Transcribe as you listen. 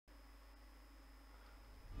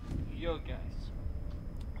guys,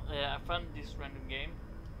 I found this random game.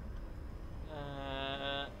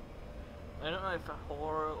 I don't know if a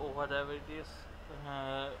horror or whatever it is,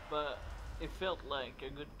 but it felt like a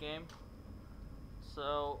good game.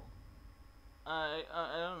 So I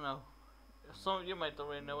don't know. Some of you might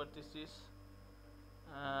already know what this is.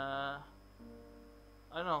 I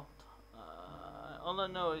don't. All I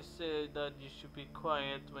know is that you should be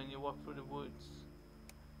quiet when you walk through the woods.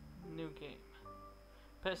 New game.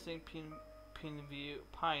 Passing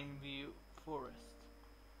PineView Forest.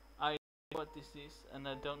 I know what this is, and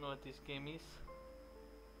I don't know what this game is.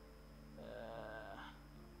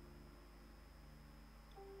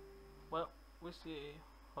 Well, we'll see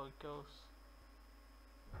how it goes.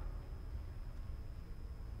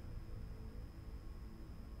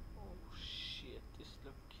 Oh shit, this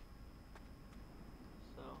look.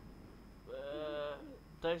 So,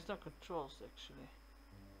 there's no controls actually.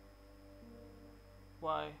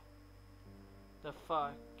 Why? The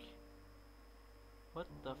fuck? What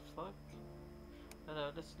the fuck?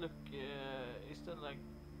 Let's look. Is there like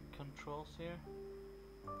controls here?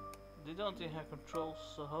 They don't even have controls,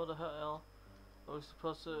 so how the hell are we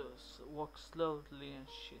supposed to walk slowly and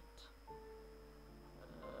shit?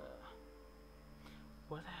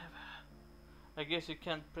 Whatever. I guess you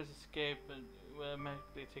can't press escape and it will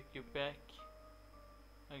automatically take you back.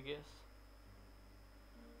 I guess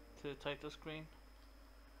to the title screen.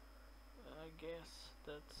 I guess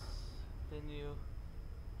that's the new.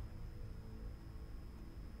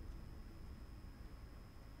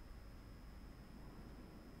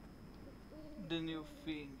 The new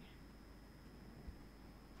thing.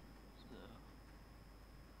 So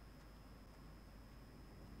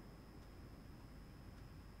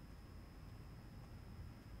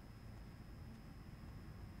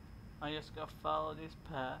I just gotta follow this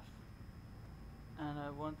path, and I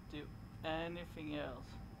won't do anything else.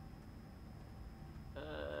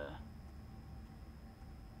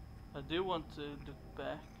 I do want to look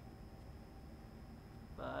back,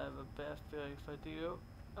 but I have a bad feeling if I do,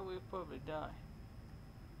 I will probably die.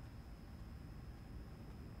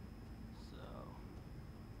 So,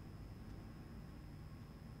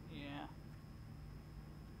 yeah.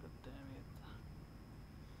 God damn it.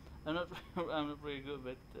 I'm not very good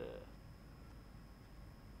with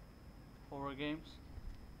horror games.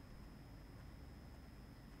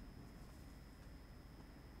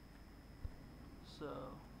 So,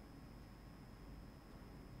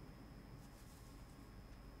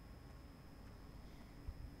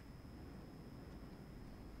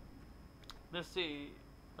 let's see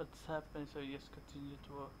what's happening, so just continue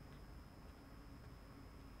to work.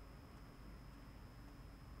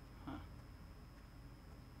 Huh.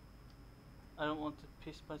 I don't want to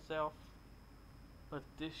piss myself, but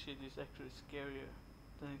this shit is actually scarier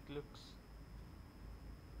than it looks.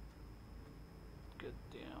 God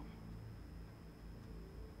damn.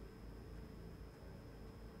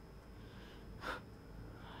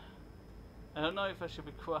 I don't know if I should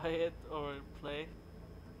be quiet or play,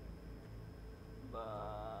 but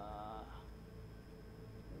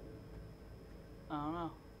I don't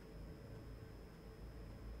know.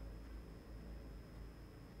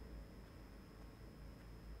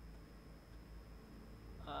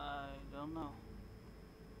 I don't know.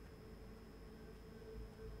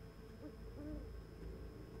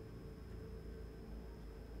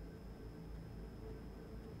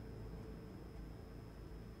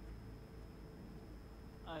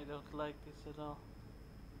 I don't like this at all.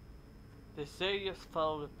 They say just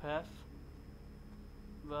follow the path,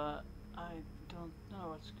 but I don't know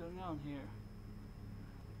what's going on here.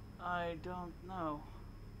 I don't know.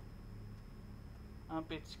 I'm a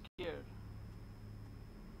bit scared.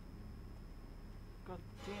 God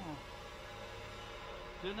damn.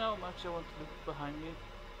 Do you know how much I want to look behind me?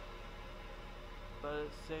 But at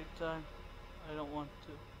the same time, I don't want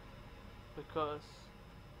to. Because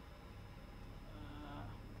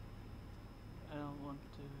I don't want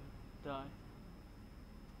to die.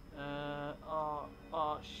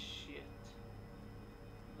 Oh shit.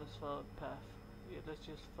 Let's follow the path. Yeah, let's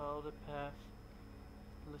just follow the path.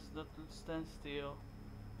 Let's not stand still.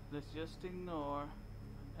 Let's just ignore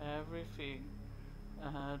everything.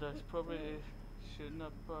 That's probably should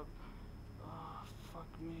not prob. Oh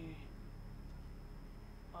fuck me.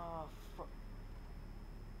 Oh fuck.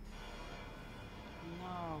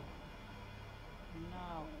 No.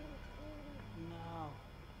 No. No.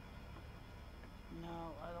 No,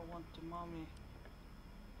 I don't want the mommy.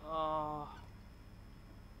 Oh.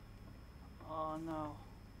 Oh no.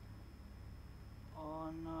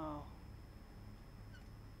 Oh no.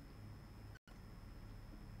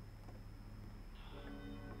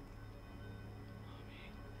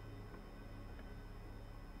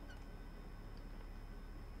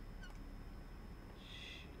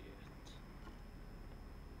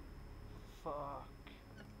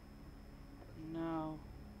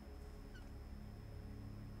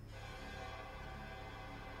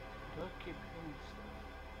 keep hearing stuff.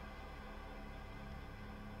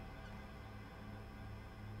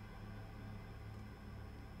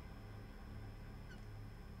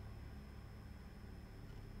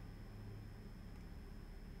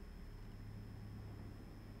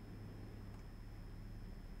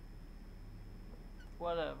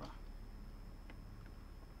 Whatever.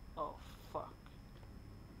 Oh fuck.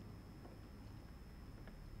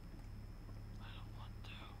 I don't want to.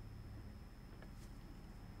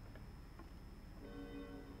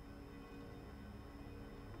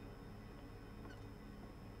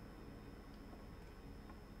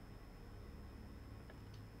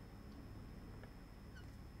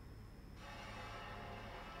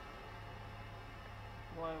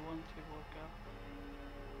 Why won't he walk out?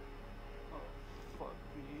 Oh fuck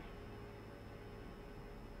me.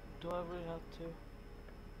 Do I really have to?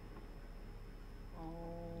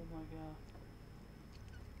 Oh my god.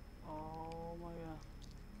 Oh my god.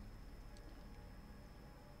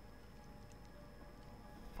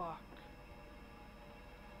 Fuck.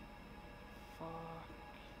 Fuck.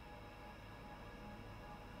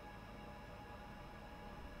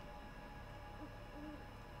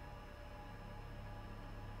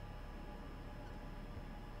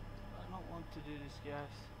 I don't want to do this,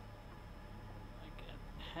 guys. I can't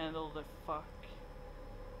handle the fuck.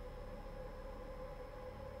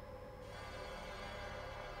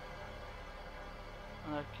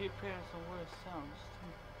 And I keep hearing some weird sounds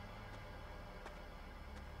too.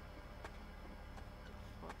 What the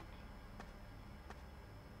fuck?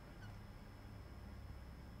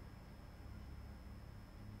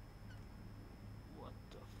 What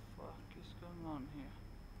the fuck is going on here?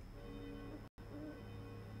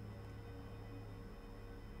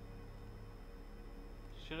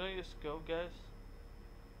 Should I just go, guys?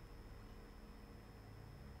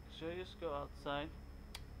 Should I just go outside?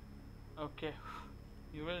 Okay.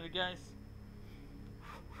 You ready, guys?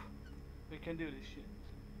 We can do this shit.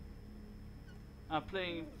 I'm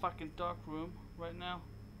playing fucking Dark Room right now.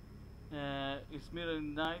 It's middle of the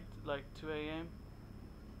night, like 2 a.m.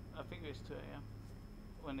 I think it's 2 a.m.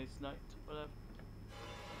 when it's night, whatever.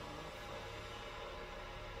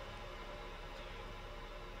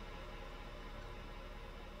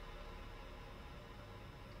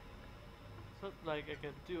 It's not like I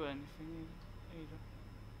can do anything either.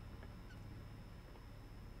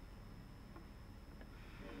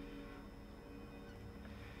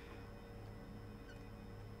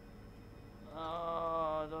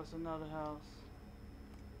 Oh, there's another house.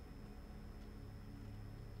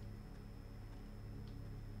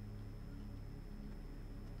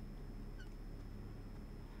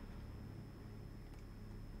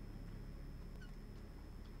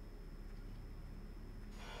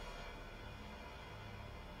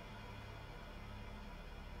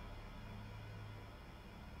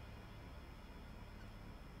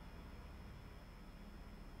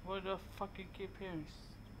 Why do I fucking keep hearing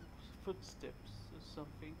footsteps or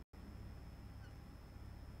something?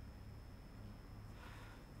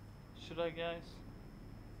 Should I, guys?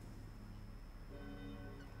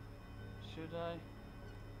 Should I?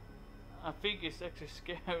 I think it's actually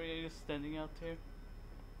scary just standing out here.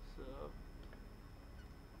 So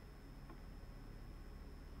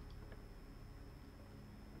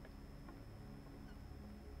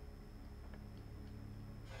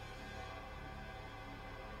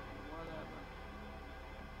whatever.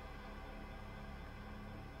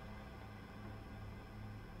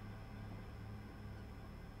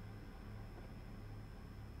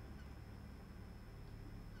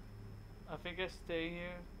 I think I stay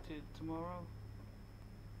here till tomorrow.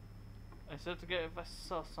 I said to get if I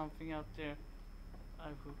saw something out there, I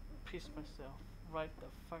would piss myself right the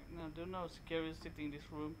fuck now. There's no scary sitting in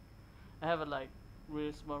this room. I have a like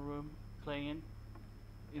really small room playing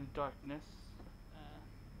in darkness.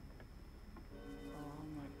 Oh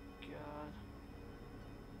my god.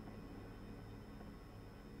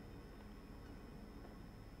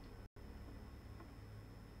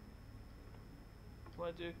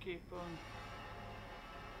 Why do you keep on?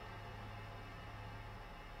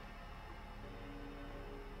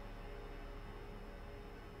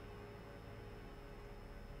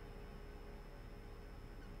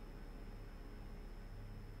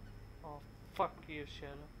 Oh, fuck you,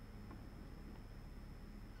 Shadow.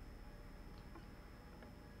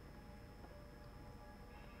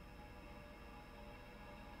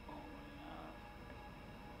 Oh my god.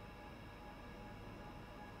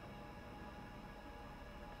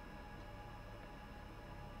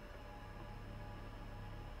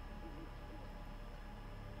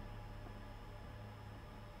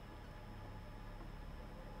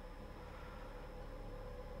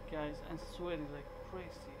 Guys, I'm sweating like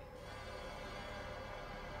crazy.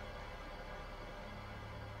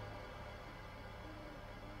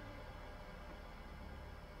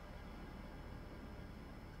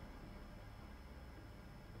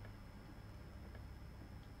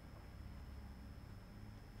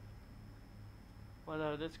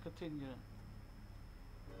 Whatever, let's continue then.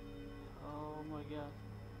 Oh my god.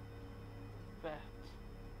 Bat.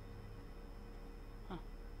 Huh.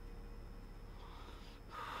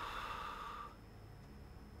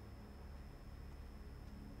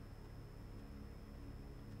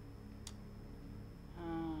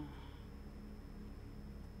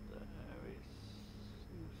 There is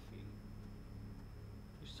nothing.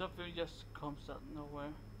 If something just comes out of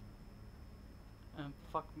nowhere and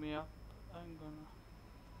fuck me up, I'm gonna.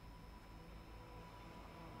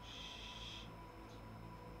 Oh shit.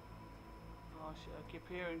 Oh shit, I keep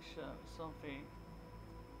hearing something.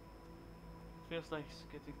 Feels like it's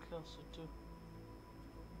getting closer too.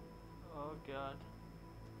 Oh god.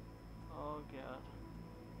 Oh god.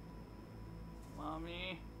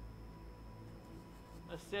 Mommy.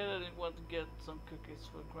 I said I didn't want to get some cookies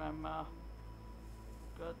for Grandma.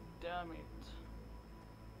 God damn it.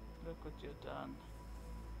 Look what you've done.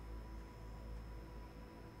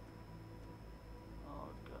 Oh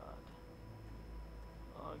god.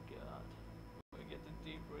 Oh god. We're getting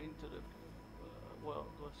deeper into the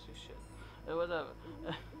world. What's this shit? Whatever.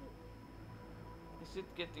 Is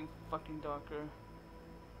it getting fucking darker?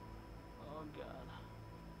 Oh god.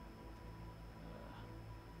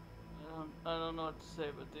 I don't know what to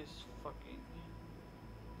say, but this fucking.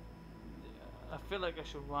 I feel like I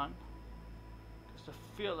should run. Because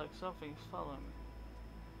I feel like something's following me.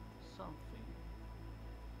 Something.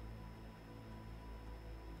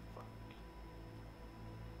 Fuck.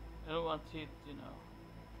 I don't want it, you know.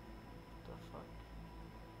 What the fuck?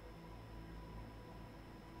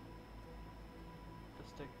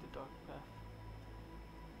 Let's take the dark path.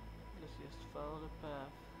 Let's just follow the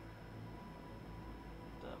path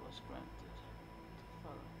that was granted to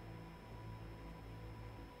follow.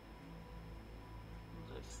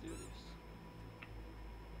 Let's do this.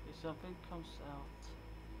 If something comes out,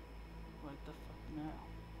 right the fuck now.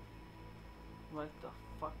 Right the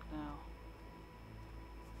fuck now.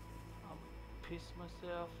 I'll piss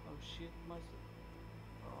myself, I'll shit myself.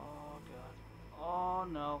 Oh god. Oh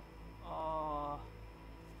no. Oh,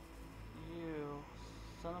 you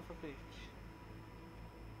son of a bitch.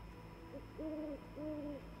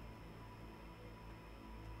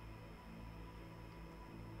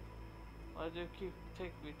 Why do you keep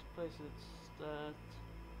taking me to places that...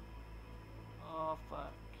 Oh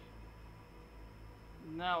fuck.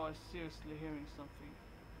 Now I'm seriously hearing something.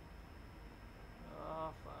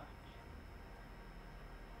 Oh fuck.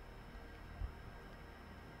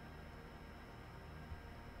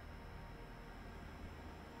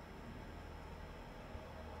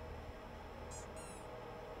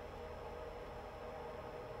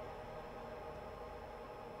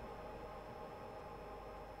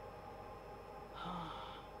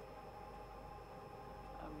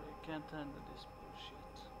 I really can't handle this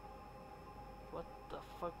bullshit. What the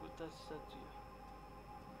fuck would that say to you?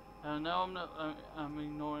 And now I'm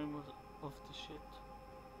ignoring most of the shit.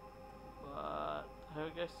 But have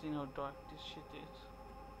you guys seen how dark this shit is?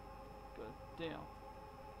 God damn.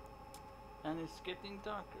 And it's getting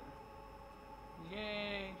darker.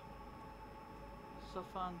 Yay! So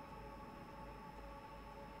fun.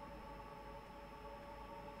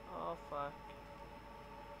 Oh fuck.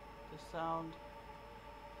 The sound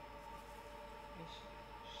is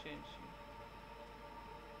changing.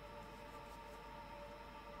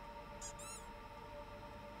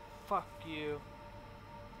 Fuck you.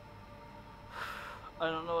 I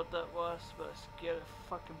don't know what that was, but I scared the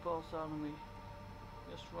fucking balls out of me.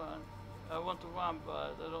 Just run. I want to run,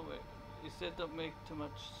 but I don't make. It said don't make too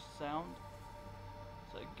much sound,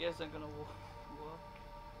 so I guess I'm gonna walk.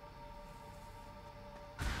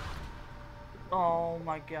 Oh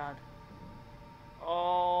my god.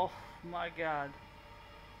 Oh my god.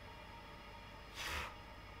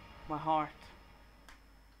 My heart.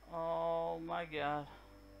 Oh my god.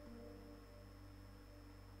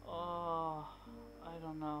 Oh, I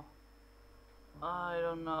don't know. I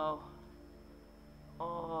don't know.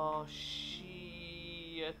 Oh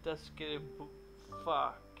shit, that's getting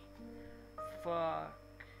fuck. Fuck.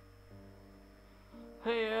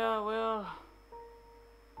 Hey, yeah, well,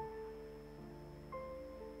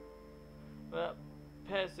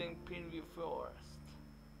 passing PineView Forest.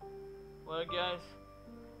 Well, guys,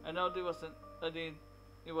 I know there wasn't,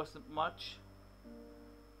 it wasn't much,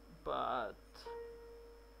 but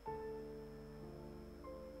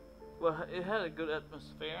well, it had a good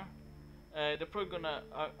atmosphere. They're probably gonna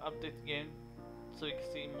update again so you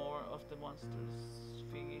can see more of the monsters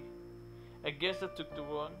thingy. I guess I took the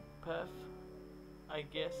wrong path. I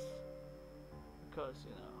guess because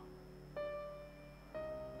you know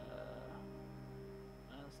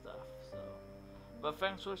and stuff. So But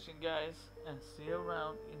thanks for watching guys, and see you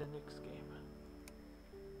around in the next game.